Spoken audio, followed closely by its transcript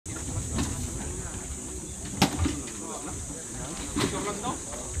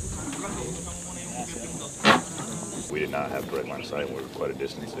We did not have direct line of sight. We were quite a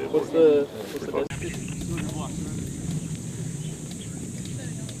distance. What's the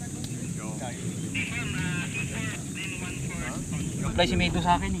apply si Medo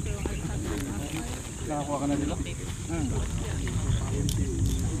sa akin eh. Nakakuha ka na nila?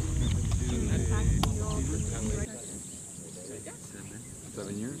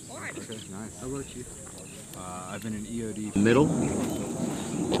 7 years? Okay, nice. How about you? I've been in EOD. Middle.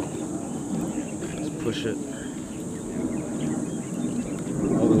 Just push it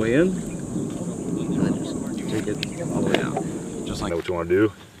all the way in, and then just take it all the way out. Just like what you want to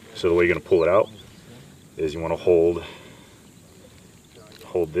do. So the way you're going to pull it out is you want to hold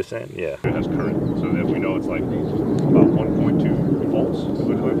this end. Yeah. It has current, so that we know it's like about 1.2 volts. So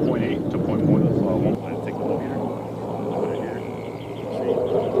we're doing 0.8 to 0.1. 1. Take the whole meter.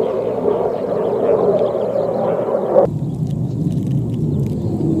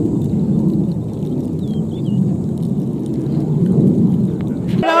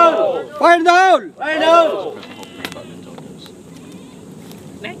 Fire down! Fire down!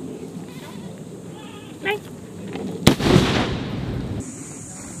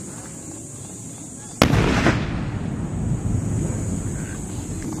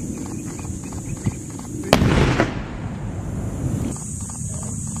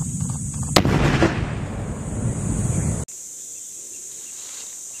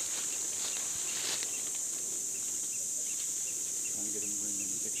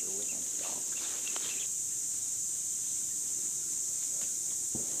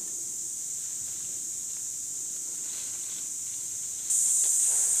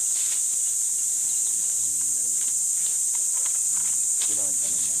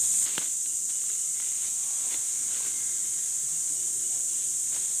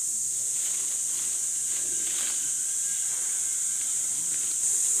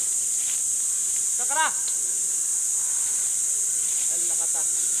 Sakara! Ang nakata.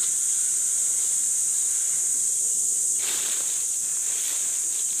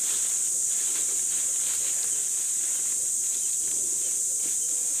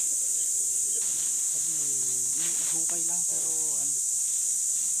 Hukay lang pero ano,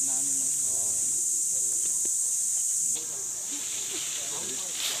 naano na yun.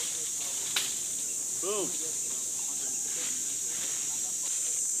 Boom!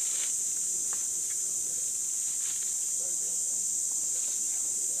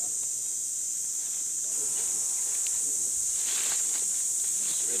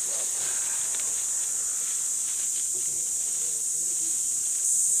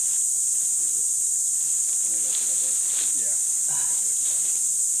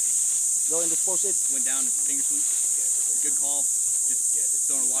 Go and dispose it. Went down and finger sweep. Good call.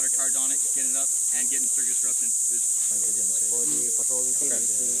 Just throwing a water charge on it, getting it up, and getting surge disruption. For the patrolling team,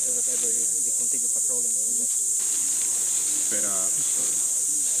 whatever they continue patrolling. But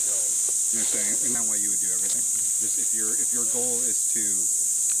you're saying isn't that why you would do everything? Just if your goal is to.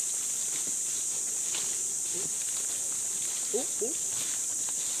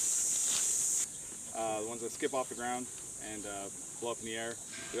 The ones that skip off the ground and blow up in the air.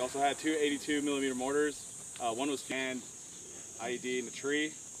 We also had two 82mm mortars. One was and IED in the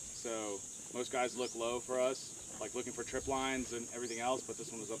tree, so most guys look low for us, like looking for trip lines and everything else, but this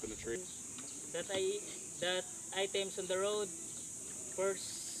one was up in the tree. That items on the road,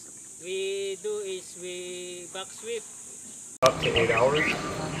 first we do is we back sweep. Up to 8 hours,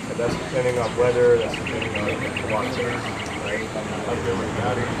 and that's depending on weather, that's depending on watts, right?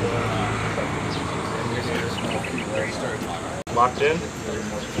 Locked in.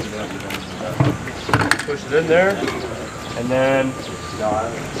 Push it in there, and then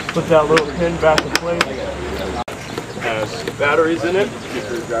put that little pin back in place. It has batteries in it,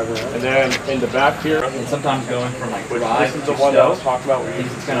 and then in the back here. And sometimes going from like This is the one that I was talking about. Where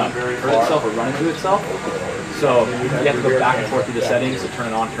it's going to hurt itself or run into itself. So you have to go back and forth through the settings to turn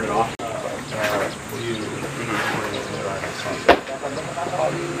it on, turn it off.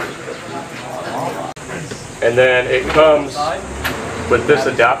 And then it comes with this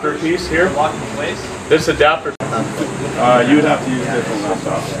adapter piece here. This adapter, you would have to use different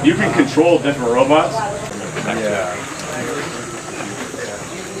laptops. You can control different robots. Yeah.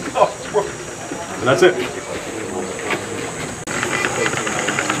 And that's it.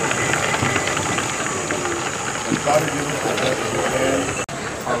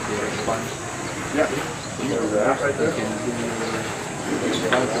 Yeah.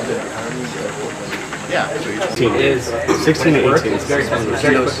 Yeah, it is 16 to 18. It's very quick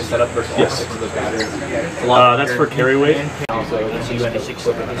to set up versus yes. That's for carry weight. Also, you end up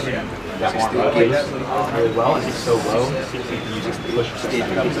equipping that one really well, and it's so low. You just push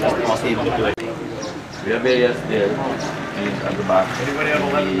it up, all stable. We have areas there and at the back. Anybody have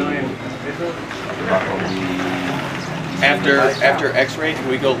 11 million? At the back of the After X-ray, can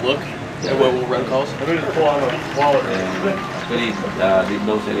we go look at what will run calls? Let me just pull out a wallet. actually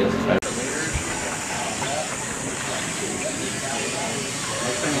those areas are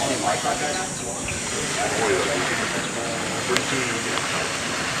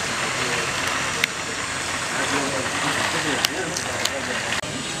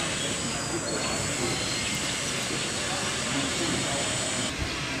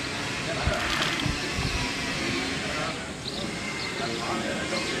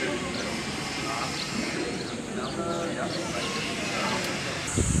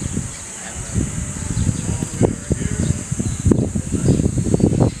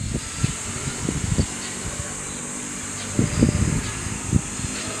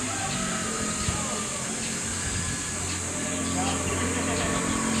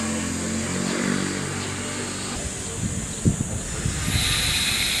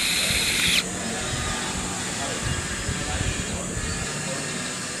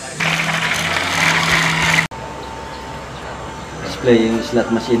playing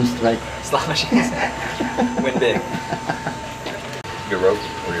slot machines, right? Slot machines. Win big. Your rope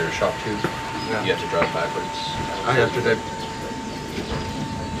or your shock tube, you have to drive backwards. I have to drive.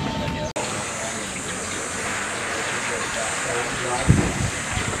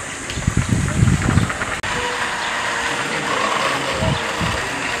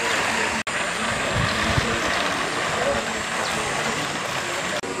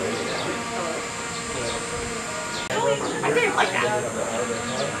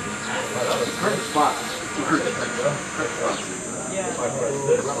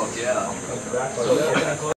 Yeah.